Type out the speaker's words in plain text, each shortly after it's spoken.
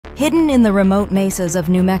Hidden in the remote mesas of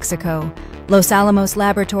New Mexico, Los Alamos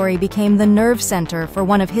Laboratory became the nerve center for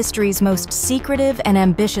one of history's most secretive and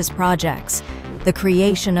ambitious projects, the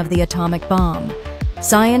creation of the atomic bomb.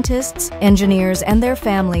 Scientists, engineers, and their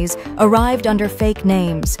families arrived under fake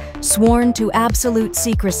names, sworn to absolute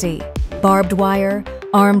secrecy. Barbed wire,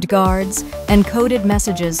 armed guards, and coded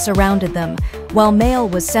messages surrounded them, while mail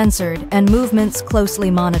was censored and movements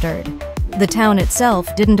closely monitored. The town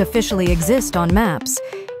itself didn't officially exist on maps.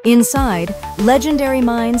 Inside, legendary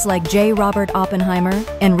minds like J. Robert Oppenheimer,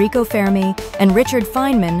 Enrico Fermi, and Richard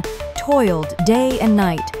Feynman toiled day and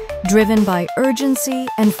night, driven by urgency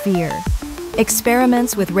and fear.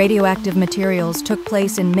 Experiments with radioactive materials took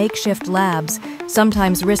place in makeshift labs,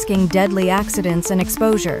 sometimes risking deadly accidents and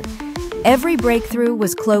exposure. Every breakthrough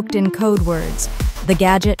was cloaked in code words: the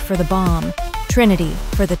gadget for the bomb, Trinity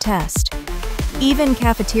for the test. Even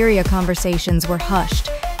cafeteria conversations were hushed,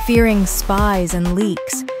 fearing spies and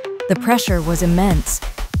leaks. The pressure was immense.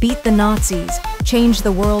 Beat the Nazis, change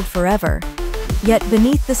the world forever. Yet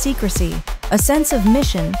beneath the secrecy, a sense of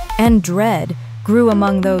mission and dread grew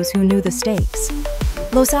among those who knew the stakes.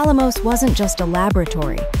 Los Alamos wasn't just a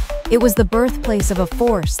laboratory. It was the birthplace of a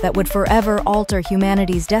force that would forever alter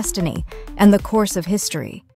humanity's destiny and the course of history.